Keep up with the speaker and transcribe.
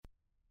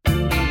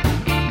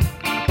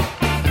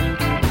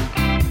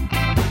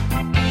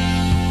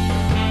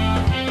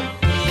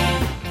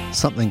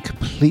something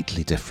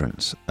completely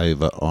different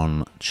over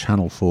on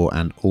Channel 4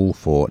 and All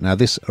 4. Now,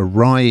 this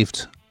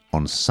arrived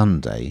on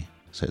Sunday,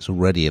 so it's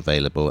already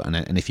available.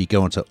 And if you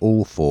go onto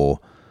All 4,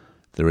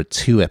 there are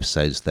 2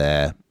 episodes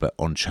there, but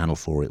on Channel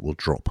 4 it will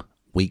drop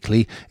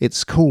weekly.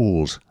 It's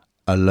called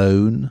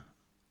Alone,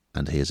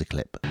 and here's a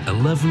clip.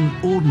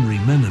 11 ordinary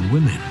men and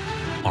women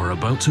are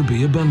about to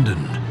be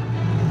abandoned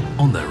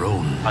on their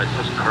own. It's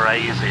just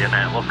crazy, isn't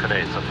it? Look at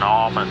it, it's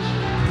enormous.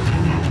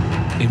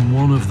 In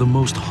one of the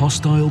most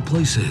hostile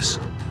places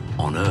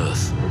on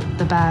Earth.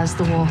 The bears,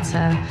 the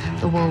water,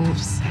 the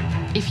wolves.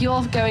 If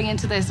you're going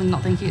into this and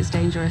not thinking it's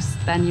dangerous,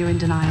 then you're in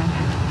denial.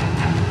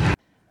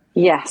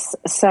 Yes,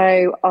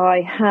 so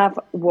I have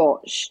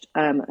watched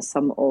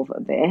some of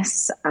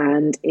this,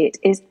 and it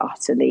is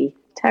utterly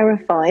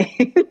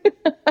terrifying.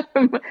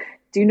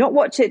 Do not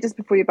watch it just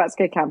before you're about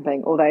to go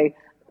camping, although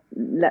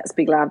let's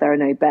be glad there are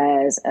no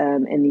bears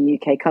in the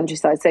UK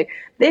countryside. So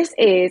this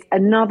is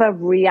another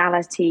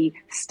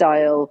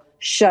reality-style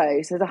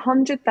show. So there's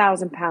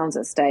 £100,000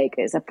 at stake.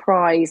 It's a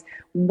prize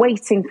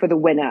waiting for the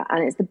winner,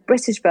 and it's the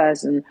British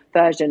version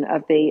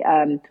of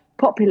the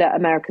popular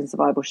American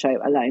survival show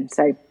Alone.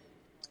 So,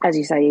 as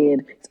you say,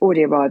 Ian, it's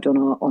already arrived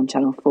on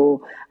Channel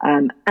 4,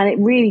 and it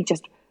really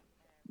just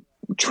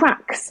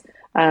tracks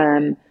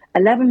 11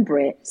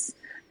 Brits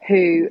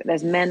who,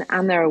 there's men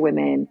and there are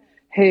women,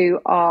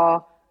 who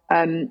are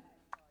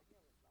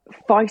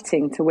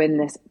fighting to win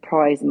this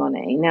prize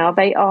money. Now,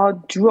 they are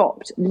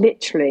dropped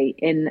literally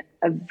in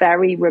a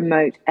very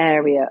remote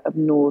area of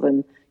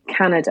northern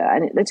Canada,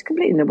 and it's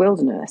completely in the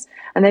wilderness,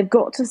 and they've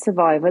got to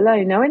survive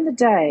alone. Now, in the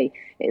day,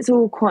 it's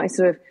all quite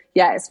sort of,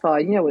 yeah, it's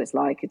fine, you know what it's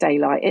like,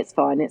 daylight, it's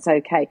fine, it's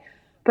okay.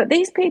 But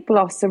these people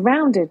are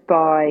surrounded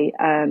by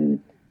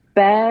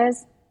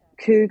bears,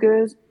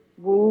 cougars,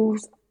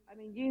 wolves, I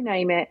mean, you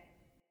name it,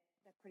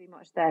 they're pretty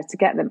much there to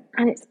get them.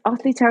 And it's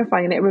utterly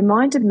terrifying. And it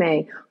reminded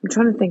me, I'm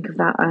trying to think of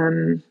that,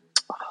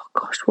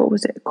 what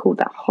was it called?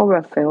 That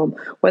horror film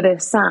where they're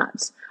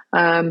sat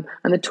and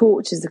the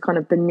torches are kind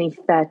of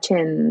beneath their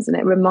chins. And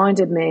it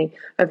reminded me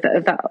of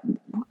that.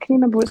 What, can you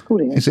remember what it's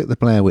called again? Is it the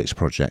Blair Witch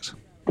Project?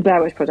 The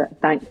Blair Witch Project.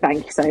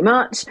 Thank you so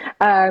much.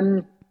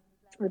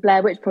 The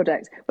Blair Witch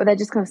Project, where they're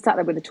just kind of sat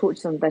there with the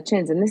torches under their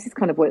chins, and this is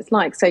kind of what it's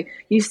like. So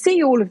you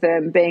see all of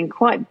them being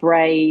quite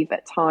brave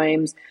at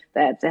times.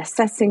 They're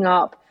setting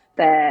up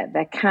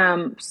their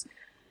camps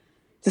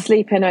to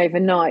sleep in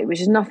overnight,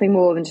 which is nothing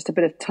more than just a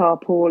bit of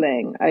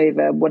tarpauling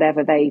over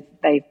whatever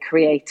they've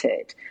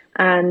created.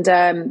 And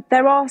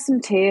there are some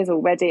tears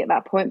already at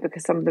that point,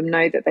 because some of them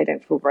know that they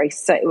don't feel very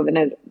safe. Well, they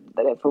know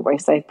they don't feel very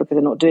safe because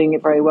they're not doing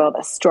it very well.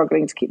 They're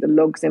struggling to keep the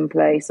logs in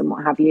place and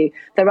what have you.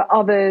 There are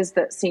others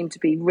that seem to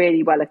be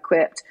really well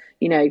equipped,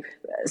 you know,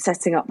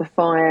 setting up the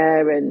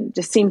fire, and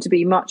just seem to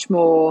be much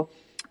more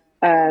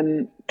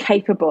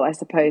capable, I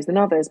suppose, than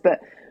others. But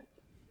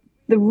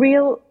the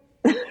real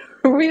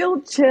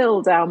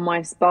chill down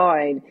my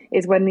spine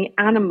is when the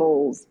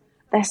animals,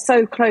 they're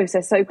so close.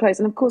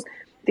 And of course,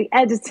 the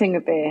editing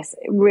of this,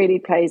 it really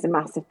plays a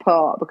massive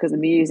part, because the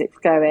music's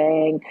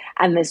going,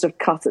 and there's sort of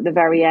cut at the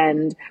very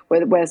end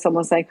where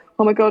someone's saying,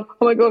 oh my God,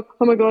 oh my God,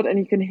 oh my God. And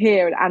you can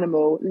hear an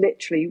animal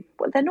literally,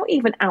 well, they're not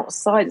even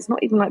outside. It's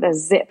not even like they're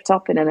zipped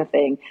up in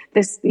anything.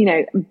 This, you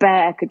know,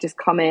 bear could just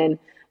come in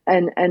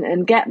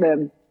and get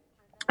them.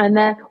 And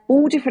they're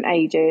all different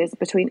ages,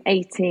 between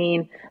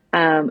 18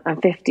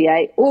 and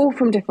 58, all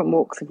from different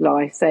walks of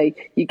life. So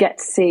you get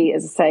to see,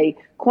 as I say,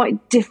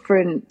 quite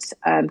different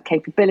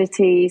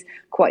capabilities,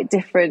 quite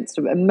different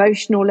sort of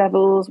emotional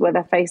levels where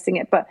they're facing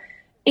it. But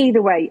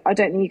either way, I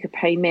don't think you could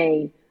pay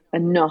me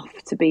enough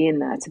to be in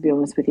there, to be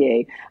honest with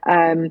you.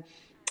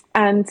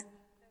 And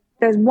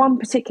there's one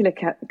particular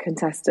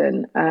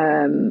contestant.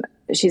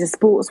 She's a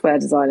sportswear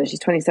designer. She's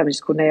 27.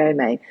 She's called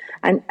Naomi,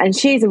 and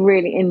she's a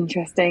really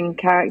interesting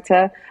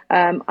character.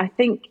 I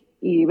think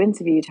you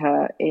interviewed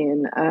her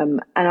and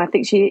I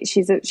think she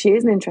is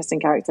an interesting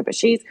character. But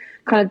she's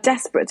kind of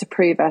desperate to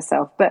prove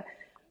herself. But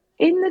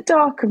in the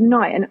dark of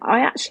night, and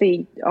I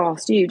actually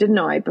asked you, didn't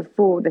I,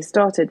 before this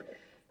started,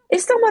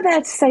 is someone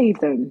there to save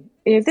them?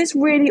 If this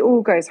really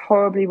all goes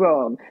horribly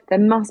wrong, there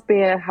must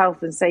be a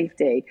health and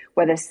safety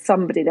where there's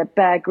somebody, that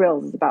Bear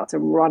Grylls is about to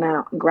run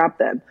out and grab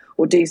them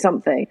or do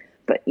something.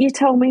 But you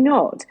tell me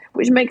not,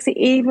 which makes it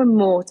even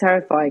more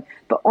terrifying.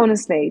 But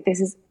honestly,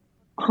 this is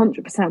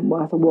 100%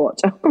 worth a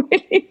watch. I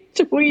really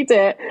enjoyed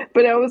it,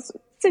 but I was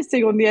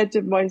sitting on the edge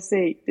of my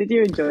seat. Did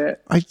you enjoy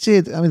it? I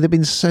did. I mean, there have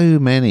been so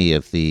many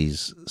of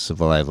these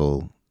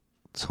survival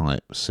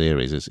type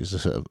series.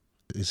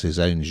 It's his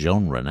own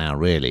genre now,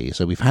 really.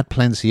 So we've had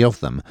plenty of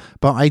them.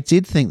 But I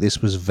did think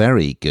this was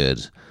very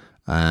good.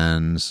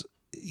 And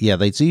yeah,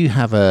 they do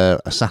have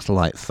a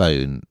satellite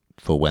phone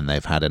for when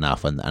they've had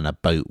enough, and a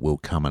boat will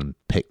come and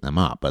pick them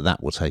up, but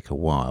that will take a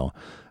while.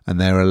 And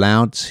they're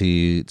allowed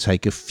to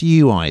take a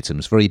few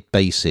items, very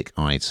basic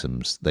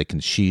items. They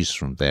can choose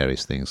from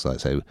various things. Like,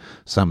 so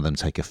some of them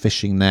take a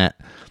fishing net.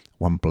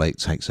 One bloke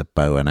takes a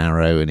bow and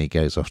arrow, and he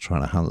goes off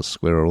trying to hunt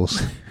squirrels.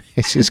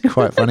 It's just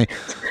quite funny.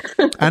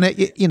 And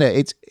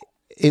it's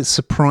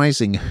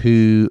surprising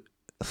who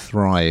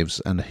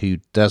thrives and who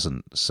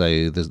doesn't.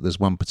 So there's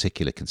one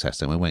particular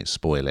contestant, we won't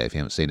spoil it if you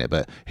haven't seen it,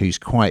 but who's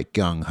quite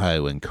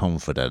gung-ho and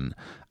confident,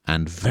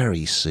 and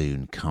very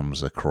soon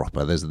comes a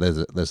cropper.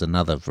 There's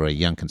another very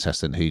young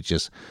contestant who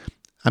just,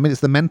 I mean,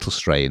 it's the mental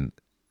strain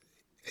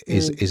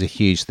is a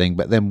huge thing.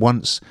 But then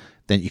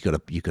you've got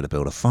to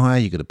build a fire,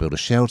 you've got to build a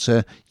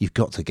shelter, you've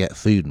got to get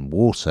food and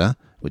water,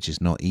 which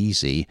is not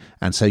easy.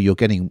 And so you're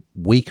getting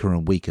weaker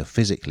and weaker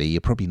physically.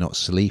 You're probably not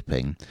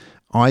sleeping.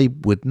 I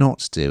would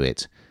not do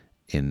it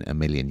in a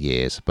million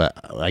years, but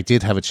I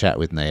did have a chat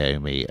with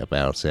Naomi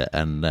about it,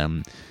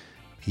 and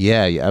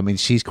yeah, I mean,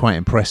 she's quite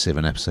impressive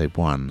in episode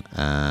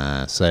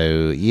 1.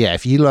 So yeah,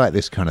 if you like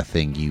this kind of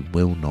thing, you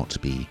will not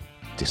be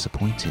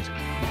disappointed.